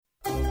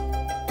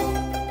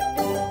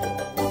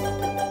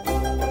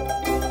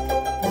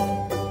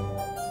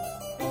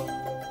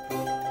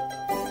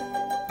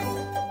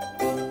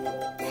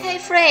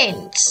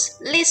friends,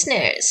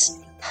 listeners,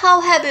 how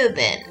have you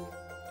been?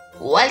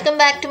 Welcome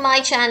back to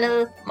my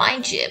channel,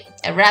 Mind Gym,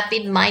 a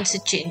rapid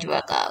mindset change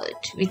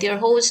workout with your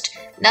host,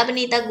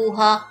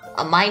 Nabanitaguha,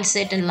 a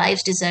mindset and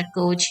life design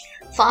coach,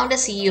 founder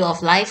CEO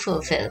of Life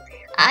Fulfill,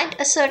 and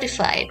a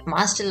certified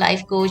master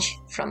life coach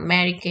from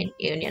American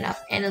Union of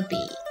NLP.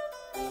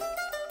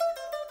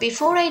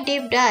 Before I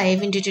deep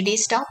dive into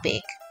today's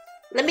topic,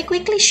 let me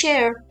quickly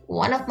share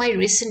one of my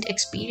recent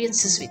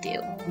experiences with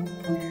you.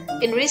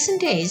 In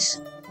recent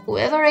days,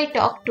 whoever I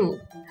talk to,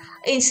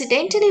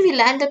 incidentally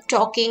we'll end up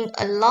talking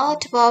a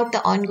lot about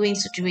the ongoing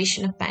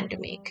situation of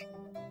pandemic,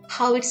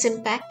 how it's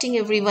impacting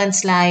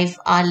everyone's life,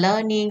 our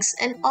learnings,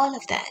 and all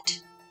of that.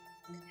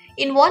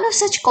 In one of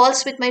such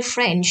calls with my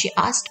friend, she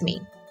asked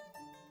me,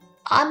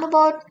 I'm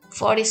about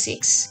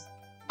 46.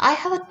 I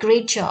have a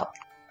great job.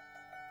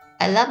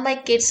 I love my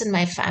kids and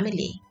my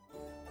family.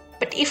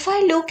 But if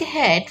I look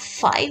ahead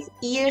 5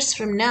 years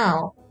from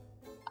now,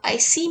 I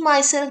see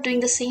myself doing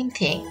the same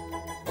thing,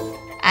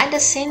 and a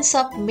sense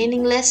of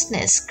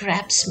meaninglessness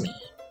grabs me.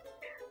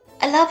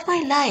 I love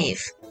my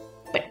life,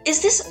 but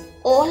is this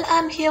all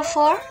I'm here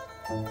for?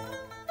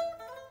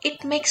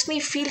 It makes me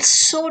feel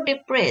so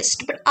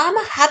depressed, but I'm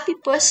a happy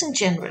person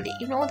generally,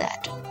 you know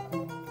that.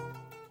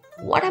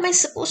 What am I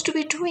supposed to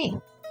be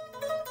doing?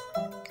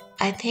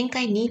 I think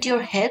I need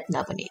your help,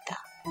 Nabanita.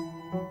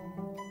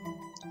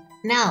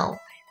 Now,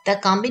 the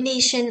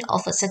combination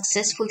of a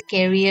successful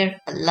career,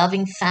 a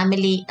loving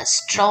family, a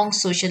strong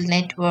social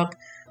network,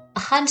 a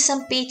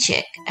handsome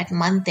paycheck at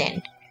month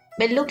end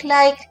may look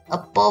like a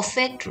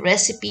perfect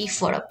recipe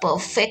for a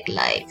perfect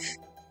life.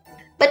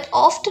 But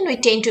often we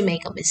tend to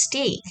make a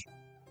mistake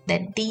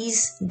that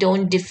these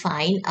don't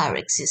define our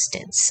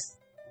existence.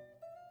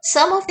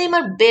 Some of them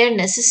are bare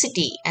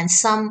necessity and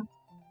some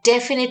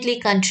definitely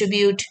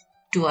contribute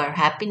to our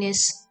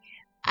happiness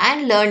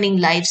and learning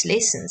life's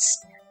lessons,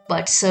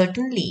 but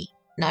certainly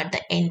not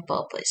the end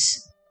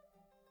purpose.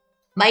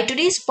 My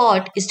today's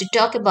part is to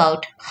talk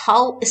about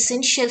how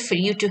essential for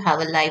you to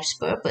have a life's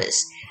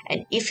purpose,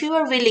 and if you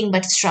are willing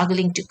but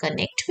struggling to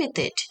connect with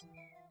it,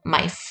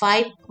 my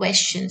 5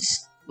 questions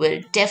will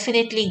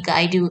definitely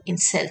guide you in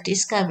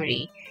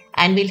self-discovery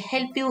and will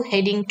help you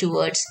heading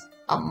towards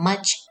a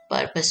much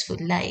purposeful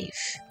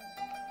life.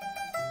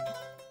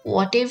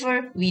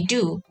 Whatever we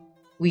do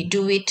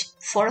it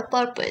for a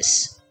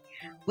purpose.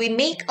 We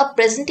make a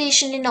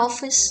presentation in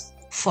office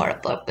for a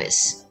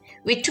purpose.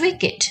 We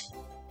tweak it,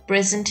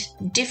 present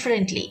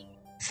differently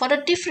for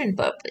a different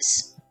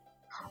purpose.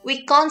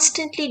 We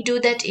constantly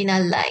do that in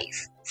our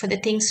life for the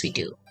things we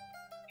do.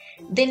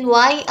 Then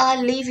why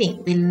our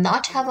living will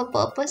not have a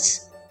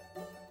purpose?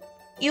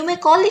 You may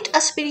call it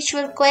a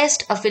spiritual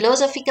quest, a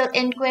philosophical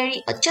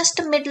inquiry, or just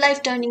a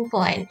midlife turning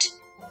point.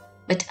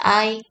 But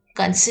I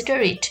consider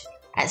it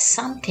as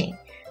something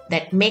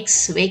that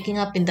makes waking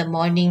up in the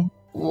morning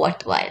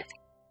worthwhile.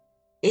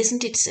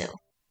 Isn't it so?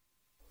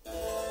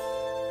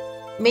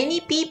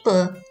 Many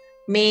people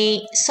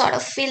may sort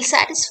of feel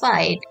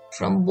satisfied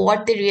from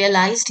what they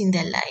realized in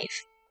their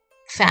life.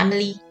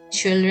 Family,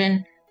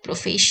 children,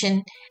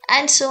 profession,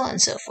 and so on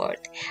and so forth.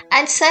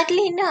 And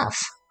sadly enough,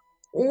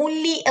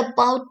 only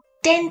about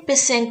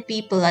 10%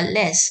 people or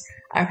less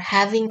are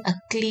having a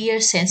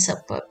clear sense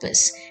of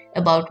purpose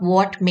about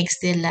what makes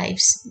their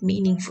lives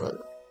meaningful.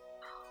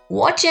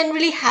 What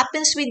generally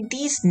happens with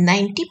these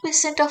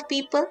 90% of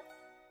people?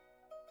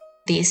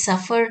 They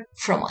suffer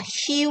from a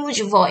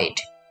huge void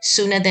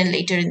sooner than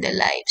later in their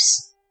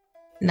lives.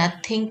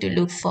 Nothing to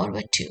look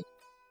forward to.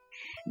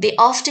 They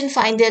often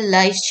find their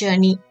life's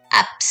journey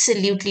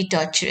absolutely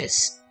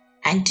torturous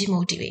and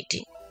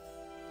demotivating.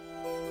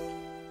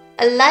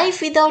 A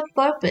life without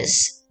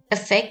purpose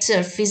affects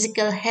your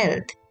physical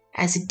health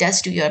as it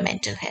does to your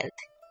mental health.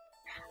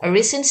 A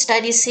recent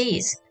study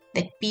says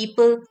that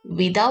people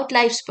without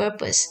life's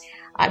purpose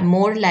are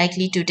more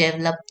likely to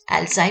develop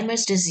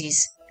Alzheimer's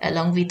disease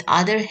along with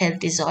other health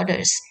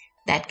disorders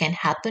that can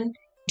happen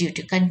due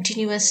to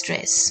continuous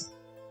stress.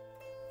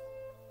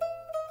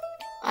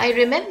 I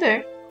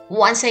remember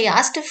once I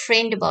asked a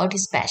friend about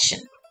his passion.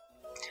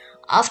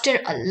 After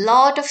a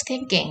lot of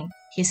thinking,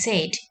 he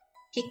said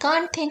he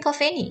can't think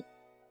of any.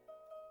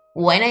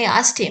 When I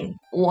asked him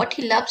what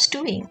he loves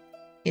doing,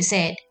 he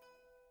said,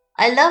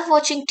 I love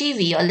watching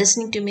TV or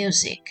listening to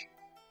music.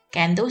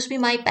 Can those be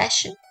my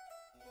passion?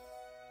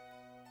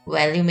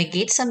 Well, you may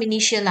get some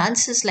initial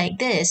answers like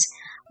this,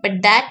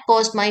 but that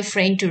caused my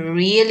friend to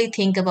really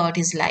think about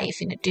his life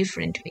in a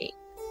different way.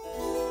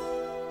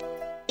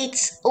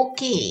 It's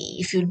okay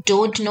if you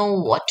don't know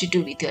what to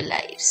do with your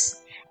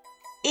lives.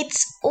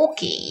 It's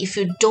okay if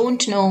you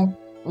don't know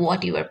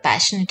what you are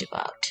passionate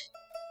about.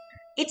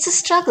 It's a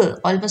struggle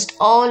almost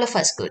all of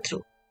us go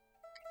through.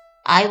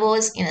 I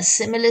was in a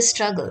similar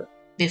struggle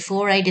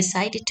before I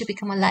decided to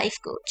become a life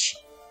coach.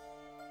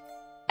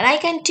 And I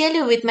can tell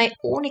you with my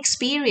own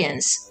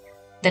experience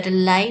that a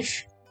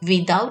life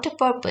without a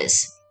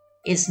purpose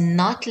is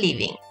not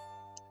living,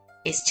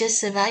 it's just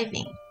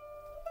surviving.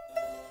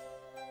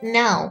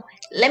 Now,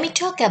 let me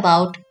talk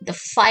about the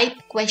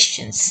 5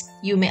 questions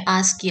you may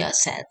ask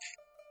yourself.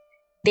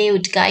 They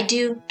would guide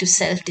you to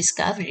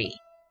self-discovery,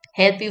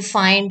 help you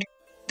find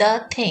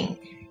the thing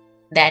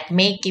that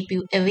may keep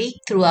you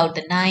awake throughout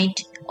the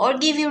night or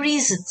give you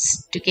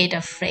reasons to get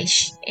up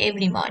fresh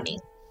every morning.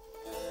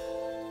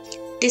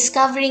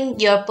 Discovering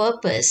your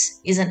purpose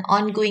is an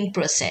ongoing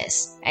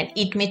process and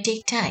it may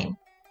take time.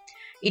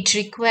 It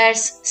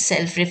requires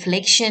self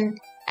reflection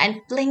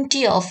and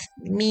plenty of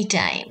me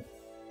time.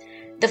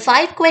 The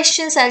 5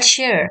 questions I'll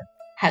share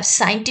have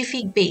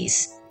scientific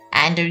base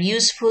and are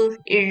useful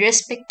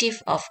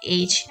irrespective of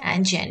age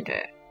and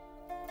gender.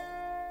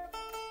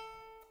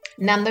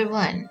 Number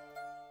 1.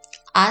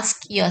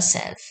 Ask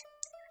yourself,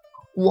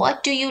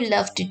 what do you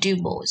love to do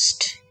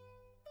most?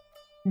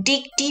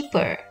 Dig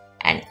deeper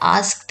and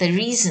ask the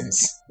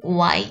reasons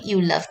why you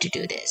love to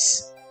do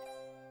this.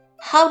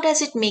 How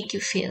does it make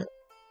you feel?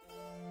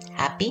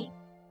 Happy?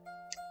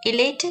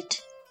 Elated?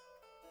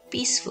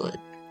 Peaceful?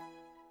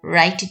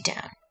 Write it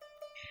down.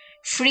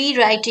 Free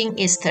writing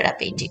is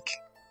therapeutic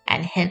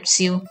and helps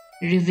you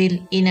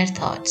reveal inner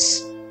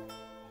thoughts.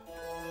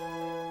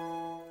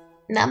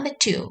 Number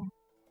 2.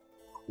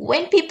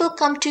 When people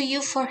come to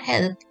you for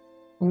help,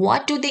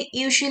 what do they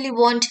usually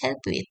want help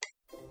with?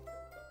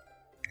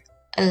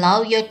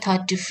 Allow your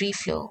thought to free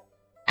flow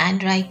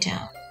and write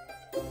down.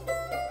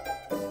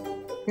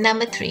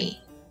 Number 3.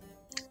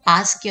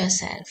 Ask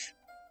yourself,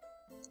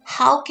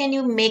 how can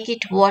you make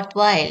it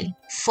worthwhile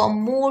for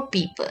more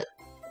people?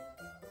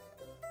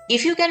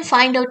 If you can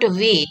find out a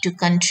way to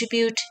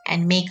contribute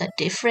and make a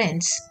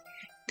difference,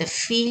 the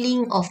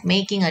feeling of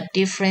making a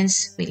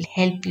difference will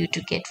help you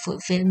to get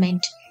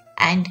fulfillment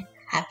and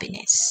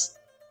happiness.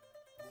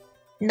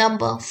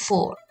 Number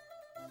 4.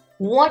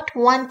 What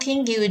one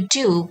thing you would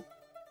do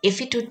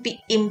if it would be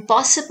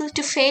impossible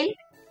to fail?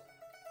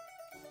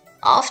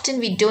 Often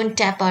we don't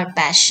tap our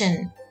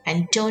passion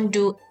and don't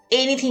do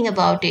anything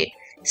about it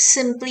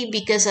simply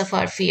because of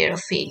our fear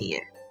of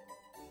failure.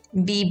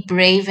 Be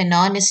brave and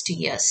honest to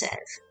yourself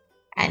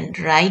and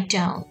write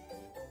down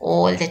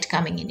all that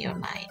coming in your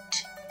mind.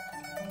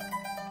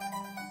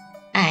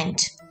 And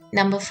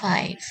number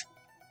 5,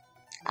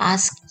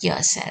 ask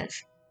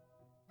yourself,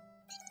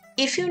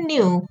 if you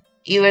knew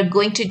you were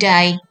going to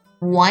die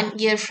 1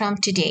 year from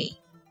today,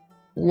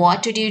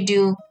 what would you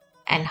do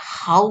and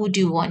how would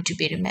you want to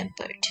be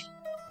remembered?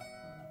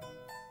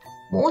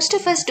 Most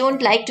of us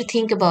don't like to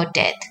think about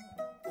death,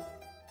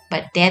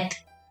 but death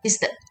is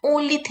the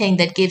only thing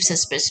that gives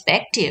us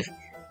perspective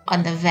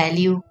on the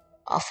value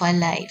of our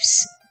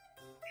lives.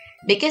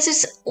 Because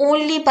it's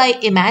only by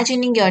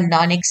imagining your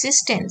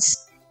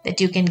non-existence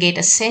that you can get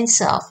a sense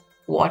of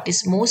what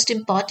is most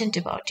important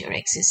about your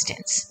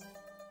existence.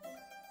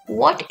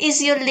 What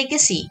is your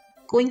legacy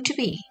going to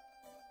be?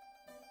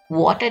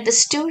 What are the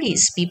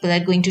stories people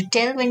are going to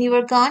tell when you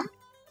are gone?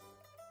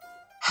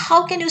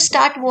 How can you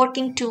start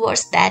working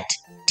towards that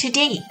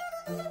today?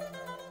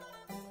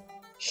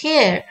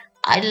 Here,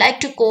 I'd like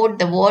to quote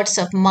the words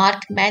of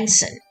Mark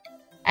Manson,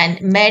 an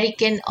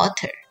American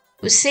author,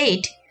 who said,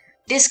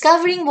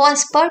 discovering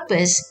one's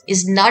purpose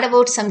is not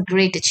about some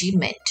great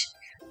achievement,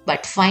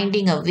 but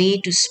finding a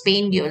way to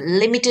spend your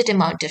limited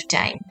amount of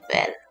time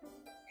well.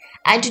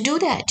 And to do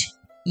that,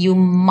 you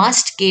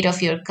must get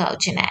off your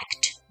couch and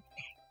act,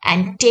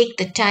 and take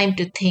the time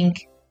to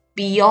think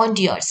beyond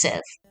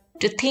yourself,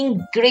 to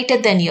think greater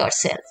than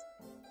yourself,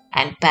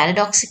 and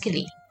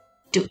paradoxically,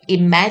 to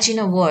imagine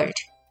a world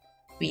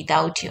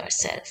without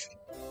yourself.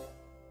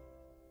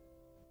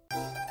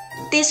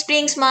 This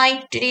brings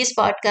my today's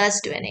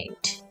podcast to an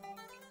end.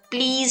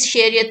 Please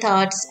share your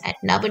thoughts at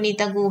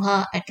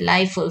nabanitaguha at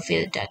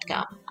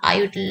livefulfilled.com.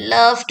 I would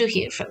love to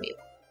hear from you.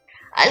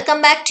 I'll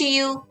come back to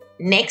you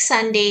next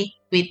Sunday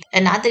with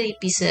another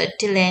episode.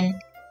 Till then,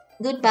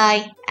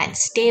 goodbye and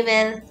stay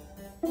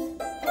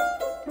well.